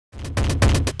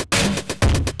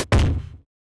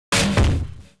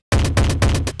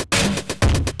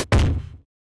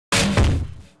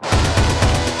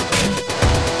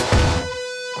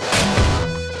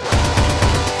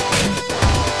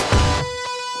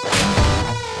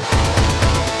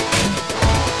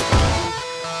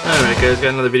Guys,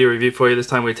 got another video review for you. This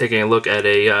time we're taking a look at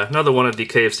another one of the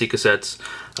KFC cassettes.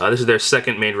 This is their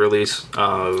second main release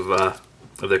of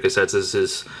their cassettes. This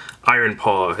is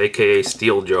Ironpaw, aka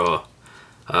Steeljaw.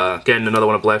 Again, another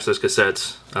one of Blaster's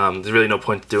cassettes. There's really no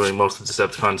point doing most of the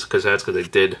Decepticons cassettes because they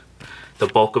did the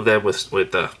bulk of them with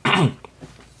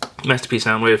Masterpiece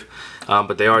Soundwave.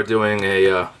 But they are doing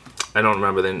a, I don't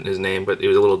remember his name, but it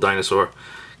was a little dinosaur.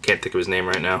 Can't think of his name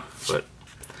right now, but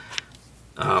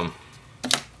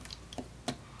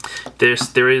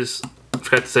there is, I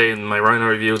forgot to say in my Rhino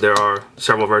review, there are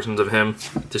several versions of him,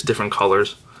 just different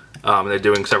colors. They're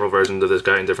doing several versions of this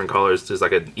guy in different colors. There's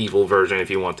like an evil version if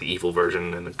you want the evil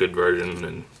version, and a good version,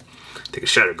 and take a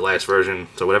shattered glass version.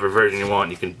 So whatever version you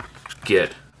want, you can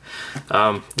get.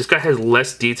 This guy has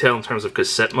less detail in terms of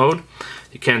cassette mode.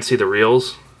 You can see the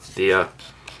reels, the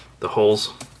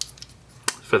holes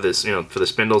for this, for the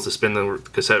spindles to spin the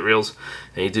cassette reels,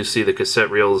 and you do see the cassette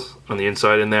reels on the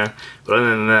inside in there. But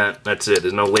other than that, that's it.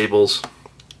 There's no labels.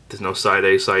 There's no side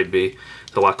A, side B.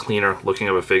 It's a lot cleaner looking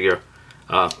of a figure,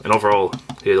 and overall,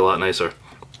 he's a lot nicer.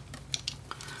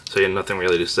 So yeah, nothing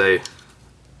really to say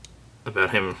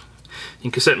about him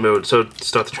in cassette mode. So to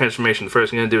start the transformation, the first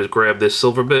thing you're gonna do is grab this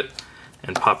silver bit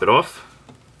and pop it off,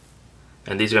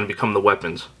 and these are gonna become the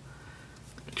weapons.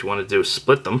 What you want to do is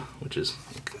split them, which is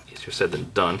easier said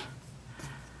than done.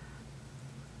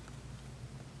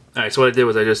 Alright, so what I did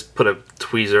was I just put a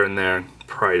tweezer in there and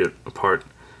pried it apart.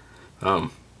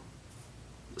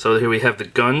 So here we have the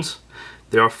guns.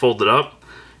 They are folded up,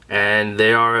 and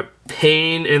they are a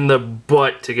pain in the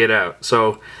butt to get out.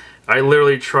 So I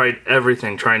literally tried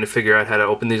everything trying to figure out how to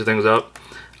open these things up.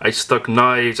 I stuck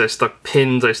knives, I stuck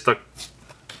pins, I stuck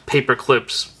paper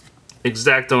clips,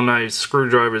 X-Acto knives,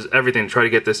 screwdrivers, everything to try to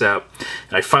get this out.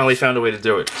 And I finally found a way to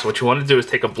do it. So what you want to do is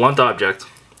take a blunt object,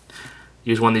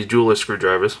 use one of these jeweler's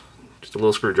screwdrivers, just a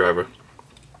little screwdriver.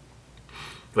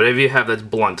 Whatever you have that's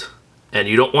blunt. And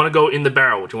you don't want to go in the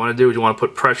barrel. What you want to do is you want to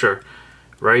put pressure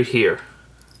right here.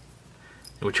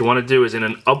 And what you want to do is in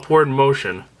an upward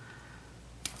motion,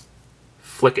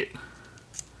 flick it.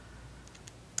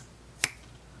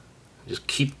 Just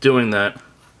keep doing that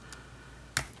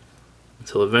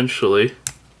until eventually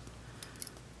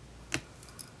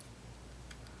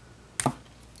the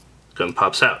gun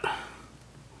pops out.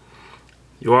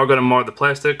 You are going to mar the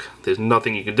plastic. There's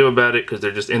nothing you can do about it because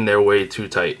they're just in there way too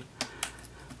tight.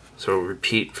 So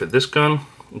repeat for this gun.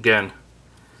 Again,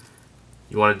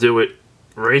 you want to do it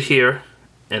right here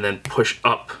and then push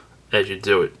up as you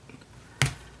do it.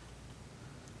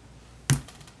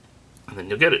 And then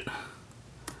you'll get it.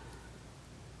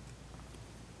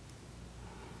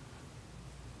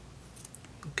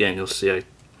 Again, you'll see I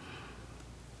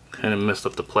kind of messed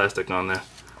up the plastic on there.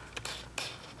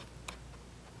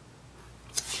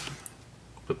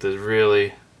 But there's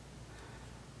really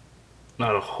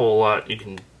not a whole lot you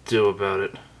can do about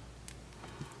it.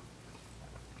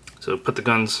 So put the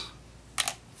guns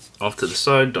off to the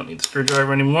side, don't need the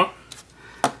screwdriver anymore.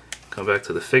 Come back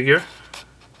to the figure.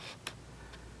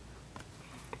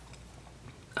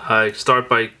 I start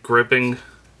by gripping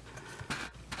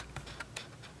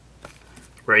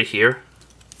right here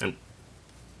and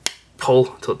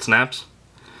pull until it snaps,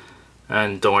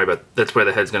 and don't worry about, that's where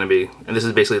the head's going to be, and this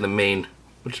is basically the main,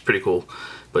 which is pretty cool,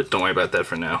 but don't worry about that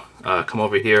for now. Come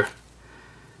over here,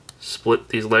 split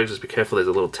these legs, just be careful, there's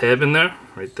a little tab in there,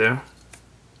 right there,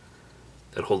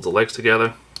 that holds the legs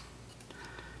together.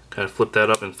 Kind of flip that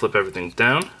up and flip everything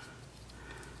down,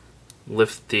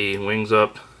 lift the wings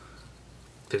up,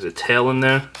 there's a tail in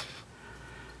there.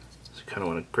 Kind of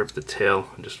want to grip the tail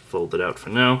and just fold it out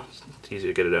for now. It's easy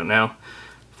to get it out now.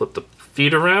 Flip the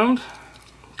feet around,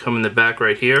 come in the back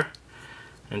right here,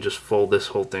 and just fold this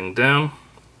whole thing down.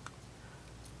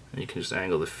 And you can just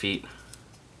angle the feet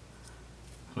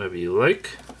whatever you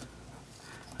like.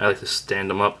 I like to stand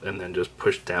them up and then just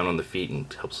push down on the feet,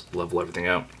 and it helps level everything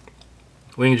out.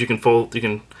 Wings you can fold, you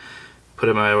can put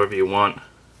them however you want.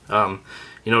 You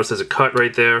notice there's a cut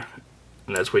right there,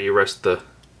 and that's where you rest the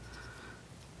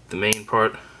main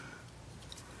part.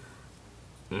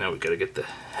 Now we gotta get the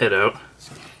head out.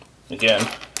 Again,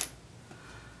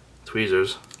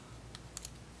 tweezers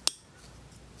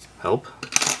help.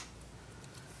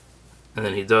 And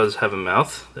then he does have a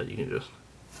mouth that you can just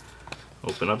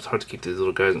open up. It's hard to keep these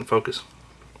little guys in focus.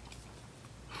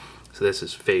 So that's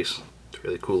his face. It's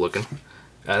really cool looking.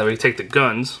 Then we take the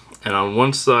guns, and on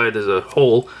one side there's a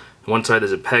hole, and one side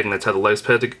there's a peg, and that's how the legs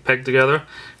peg together.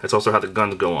 That's also how the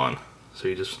guns go on. So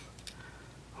you just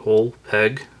hole,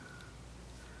 peg,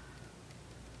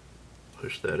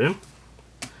 push that in,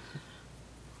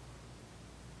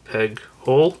 peg,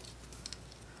 hole,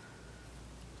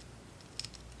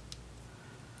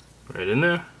 right in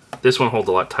there. This one holds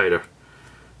a lot tighter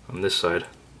on this side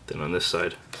than on this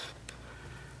side.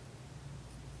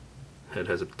 Head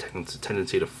has a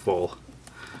tendency to fall.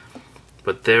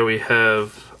 But there we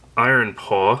have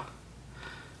Ironpaw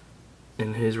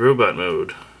in his robot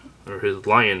mode, or his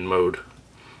lion mode.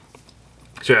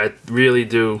 So I really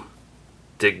do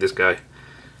dig this guy.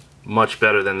 Much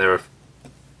better than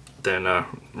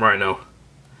Rhino.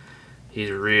 He's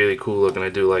really cool looking. I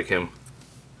do like him.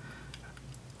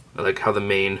 I like how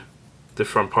the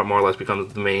front part more or less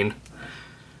becomes the mane.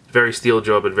 Very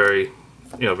Steeljaw, but very,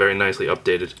 very nicely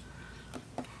updated.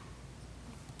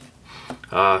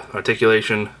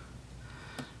 Articulation.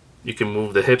 You can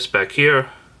move the hips back here.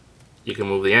 You can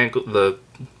move the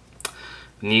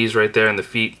knees right there, and the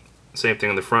feet. Same thing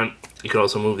in the front. You can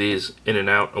also move these in and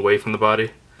out away from the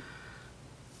body.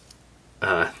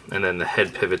 And then the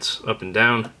head pivots up and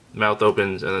down, mouth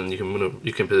opens, and then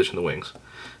you can position the wings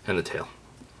and the tail.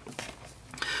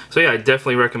 So yeah, I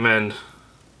definitely recommend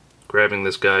grabbing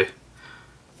this guy.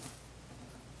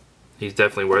 He's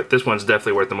definitely this one's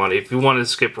definitely worth the money. If you want to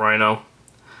skip Rhino,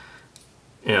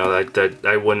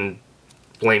 I wouldn't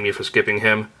blame you for skipping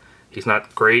him. He's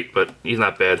not great, but he's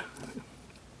not bad.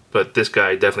 But this guy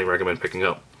I definitely recommend picking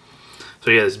up.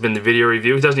 So yeah, this has been the video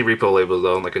review. He does need repo labels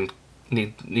though, like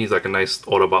needs like a nice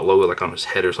Autobot logo like on his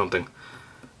head or something.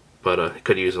 But he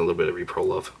could use a little bit of repro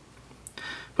love.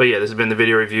 But yeah, this has been the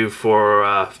video review for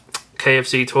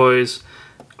KFC Toys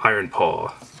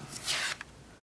Ironpaw.